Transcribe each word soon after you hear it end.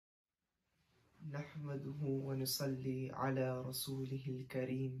نحمده ونصلي على رسوله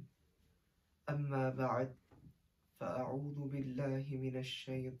الكريم أما بعد فأعوذ بالله من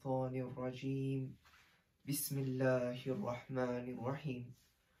الشيطان الرجيم بسم الله الرحمن الرحيم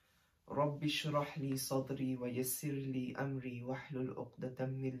رب اشرح لي صدري ويسر لي أمري واحلل عقدة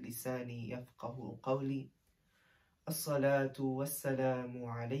من لساني يفقه قولي الصلاة والسلام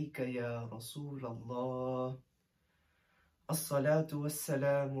عليك يا رسول الله الصلاة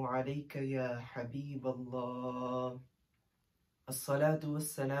والسلام عليك يا حبيب الله الصلاة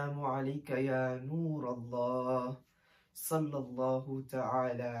والسلام عليك يا نور الله صلى الله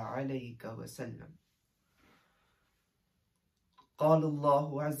تعالى عليك وسلم. قال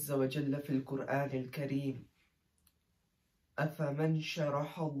الله عز وجل في القرآن الكريم أفمن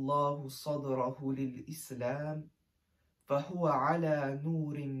شرح الله صدره للإسلام فهو على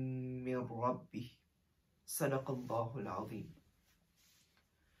نور من ربه Sadaqallahu al-Azim.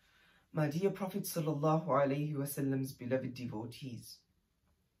 My dear Prophet sallallahu alaihi wasallam's beloved devotees,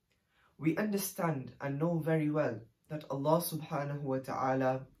 we understand and know very well that Allah subhanahu wa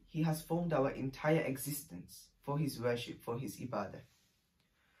ta'ala, He has formed our entire existence for His worship, for His ibadah.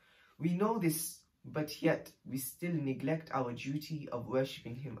 We know this, but yet we still neglect our duty of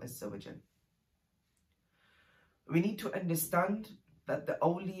worshipping Him Azza wa Jal. We need to understand that the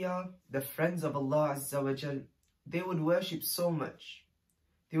awliya, the friends of Allah Azza wa Jal, they would worship so much.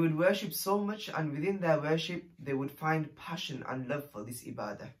 They would worship so much, and within their worship, they would find passion and love for this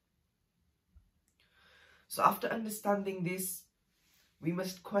ibadah. So after understanding this, we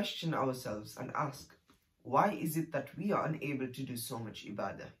must question ourselves and ask, why is it that we are unable to do so much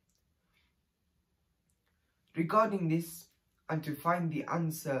ibadah? Regarding this, and to find the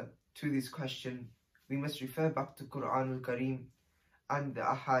answer to this question, we must refer back to Quran al-Kareem and the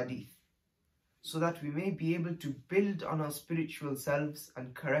ahadith, so that we may be able to build on our spiritual selves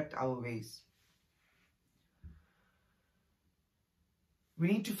and correct our ways. We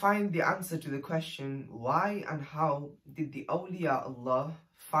need to find the answer to the question, why and how did the awliya Allah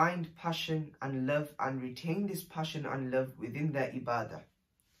find passion and love and retain this passion and love within their ibadah?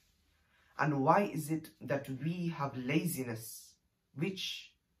 And why is it that we have laziness,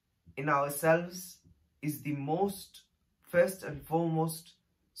 which in ourselves is the most first and foremost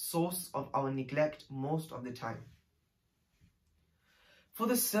source of our neglect most of the time? For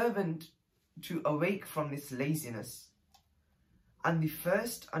the servant to awake from this laziness, and the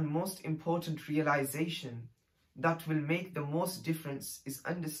first and most important realization that will make the most difference is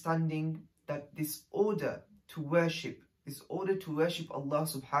understanding that this order to worship Allah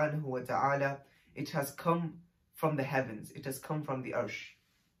subhanahu wa ta'ala, it has come from the heavens, it has come from the arsh.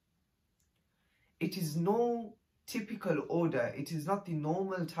 It is no typical order, it is not the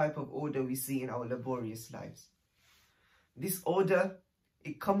normal type of order we see in our laborious lives. This order,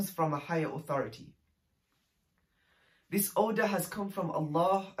 it comes from a higher authority. This order has come from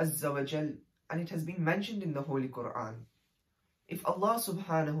Allah Azza wa Jal, and it has been mentioned in the Holy Quran. If Allah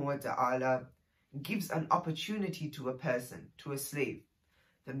subhanahu wa ta'ala gives an opportunity to a person, to a slave,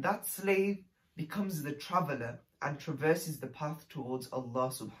 then that slave becomes the traveler and traverses the path towards Allah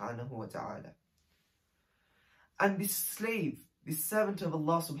subhanahu wa ta'ala. And this slave, this servant of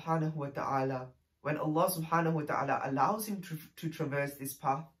Allah subhanahu wa ta'ala, when Allah subhanahu wa ta'ala allows him to traverse this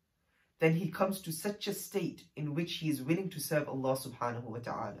path, then he comes to such a state in which he is willing to serve Allah subhanahu wa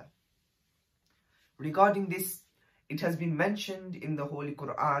ta'ala. Regarding this, it has been mentioned in the Holy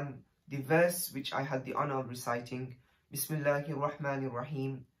Quran, the verse which I had the honor of reciting, Bismillahir Rahmanir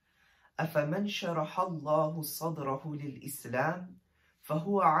Rahim, أَفَمَنْ شَرَحَ اللَّهُ صَدْرَهُ لِلْإِسْلَامِ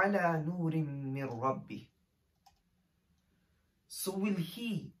فَهُوَ عَلَى نُورٍ مِّن رَبِّهِ. So will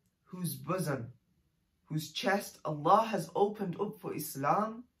he whose bosom, whose chest Allah has opened up for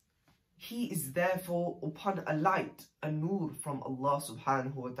Islam, he is therefore upon a light, a nur from Allah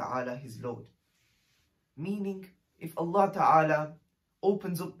subhanahu wa ta'ala, his Lord. Meaning, if Allah ta'ala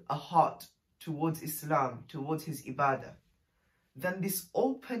opens up a heart towards Islam, towards his ibadah, then this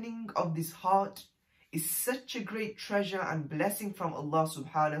opening of this heart is such a great treasure and blessing from Allah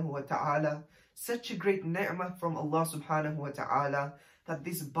subhanahu wa ta'ala, such a great ni'mah from Allah subhanahu wa ta'ala, that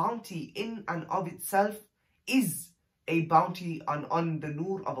this bounty in and of itself is a bounty on the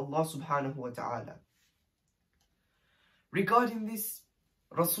nur of Allah subhanahu wa ta'ala. Regarding this,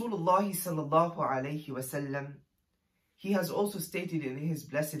 Rasulullah sallallahu alayhi wasallam, he has also stated in his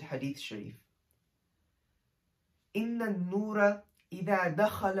blessed hadith sharif, Inna an-nura idha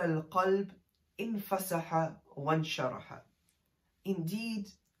dakhala al-qalb infasaha wansharaha. Indeed,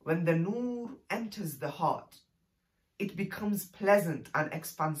 when the nur enters the heart, it becomes pleasant and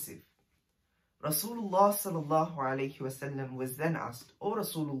expansive. Rasulullah sallallahu alayhi wasallam was then asked, O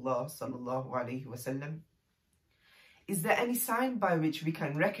Rasulullah sallallahu alayhi wasallam, is there any sign by which we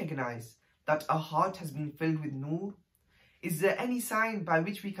can recognize that our heart has been filled with Noor? Is there any sign by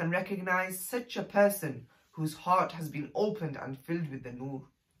which we can recognize such a person whose heart has been opened and filled with the Noor?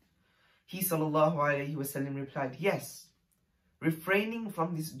 He sallallahu alayhi wasallam replied, yes, refraining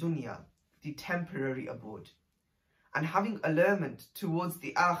from this dunya, the temporary abode, and having allurement towards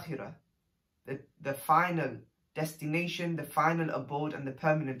the akhirah, the final destination, the final abode and the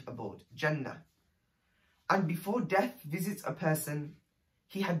permanent abode, Jannah. And before death visits a person,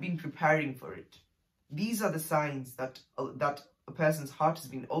 he had been preparing for it. These are the signs that a person's heart has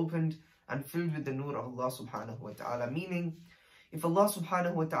been opened and filled with the Noor of Allah subhanahu wa ta'ala. Meaning, if Allah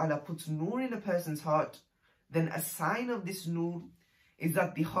subhanahu wa ta'ala puts Noor in a person's heart, then a sign of this Noor is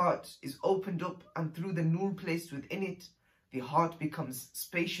that the heart is opened up, and through the Noor placed within it, the heart becomes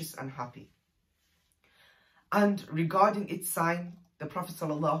spacious and happy. And regarding its sign, the Prophet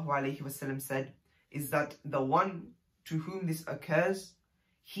sallallahu alaihi wasallam said, is that the one to whom this occurs,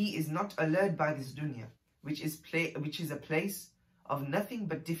 he is not allured by this dunya, which is a place of nothing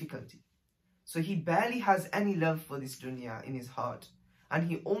but difficulty. So he barely has any love for this dunya in his heart, and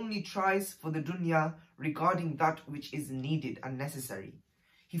he only tries for the dunya regarding that which is needed and necessary.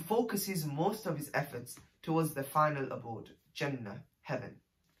 He focuses most of his efforts towards the final abode, Jannah, heaven.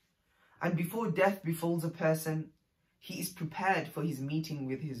 And before death befalls a person, he is prepared for his meeting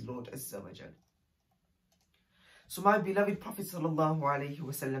with his Lord Azza wa Jal. So my beloved Prophet sallallahu alaihi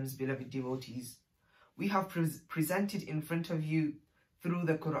wasallam's beloved devotees, we have presented in front of you through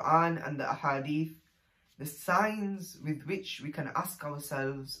the Quran and the Ahadith the signs with which we can ask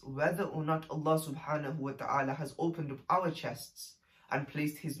ourselves whether or not Allah subhanahu wa ta'ala has opened up our chests and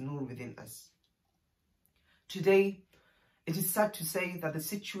placed His Noor within us. Today, it is sad to say that the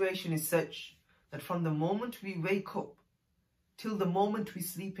situation is such that from the moment we wake up till the moment we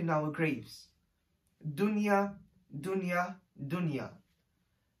sleep in our graves, dunya, dunya, dunya.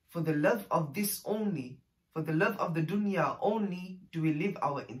 For the love of this only, for the love of the dunya only do we live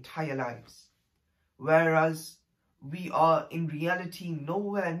our entire lives. Whereas we are in reality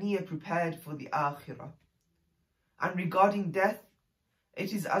nowhere near prepared for the akhirah. And regarding death,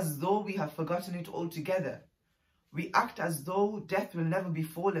 it is as though we have forgotten it altogether. We act as though death will never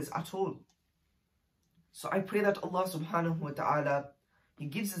befall us at all. So I pray that Allah subhanahu wa ta'ala, He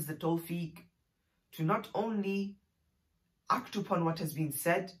gives us the tawfiq to not only act upon what has been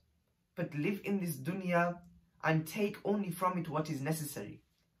said, but live in this dunya and take only from it what is necessary,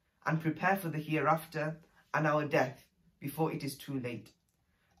 and prepare for the hereafter and our death before it is too late.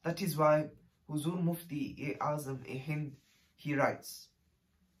 That is why Huzur Mufti 𝐍𝐸𝐴𝐴𝐻 Hind, he writes,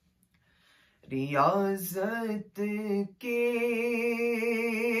 रियाज़त के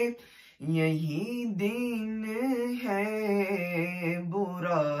यही दिन है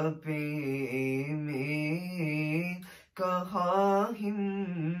बुढ़ापे में कहाँ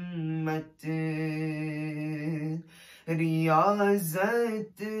हिम्मत,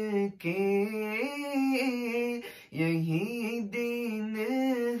 रियाज़त के यही दिन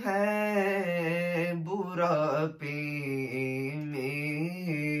है बुढ़ापे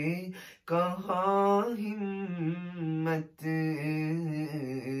में कहाँ हिम्मत,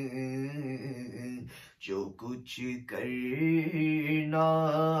 जो कुछ करना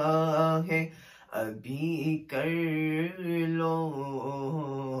है अभी कर लो,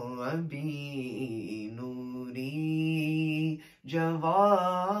 अभी नूरी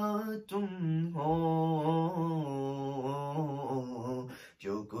जवां तुम हो,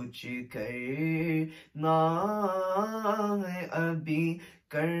 जो कुछ करना है अभी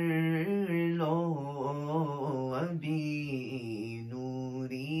कर लो, अभी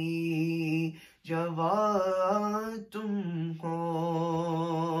नूरी जवां तुम हो.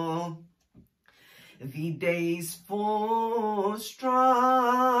 The days for striving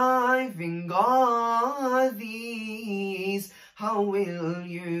are these, how will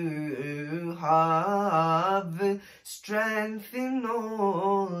you have strength in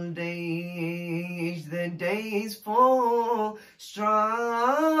old age? The days for striving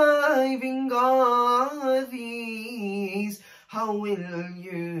are these, how will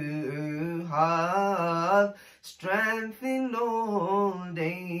you have strength in old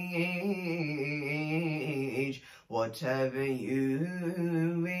age? Whatever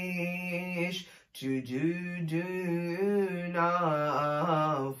you wish to do, do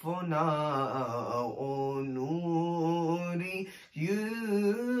now, for now, O Noorie,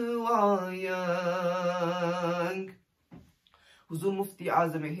 you are young. Huzur Mufti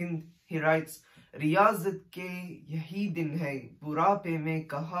𝐍𝐸𝐴𝐻 Hind, he writes, रियाज़त के यही दिन है बुढ़ापे में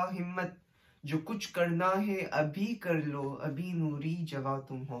कहाँ हिम्मत, जो कुछ करना है अभी कर लो, अभी नूरी जवा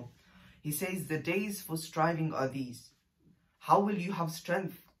तुम हो. He says the days for striving are these. How will you have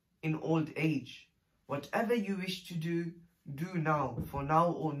strength in old age? Whatever you wish to do, do now, for now,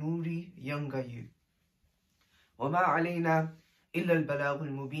 O Noorie, young are you. وَمَا عَلَيْنَا إِلَّا الْبَلَاغُ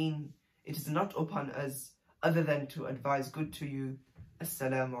الْمُبِينَ. It is not upon us other than to advise good to you.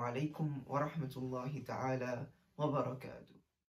 Assalamu alaikum wa rahmatullahi ta'ala wa barakatuh.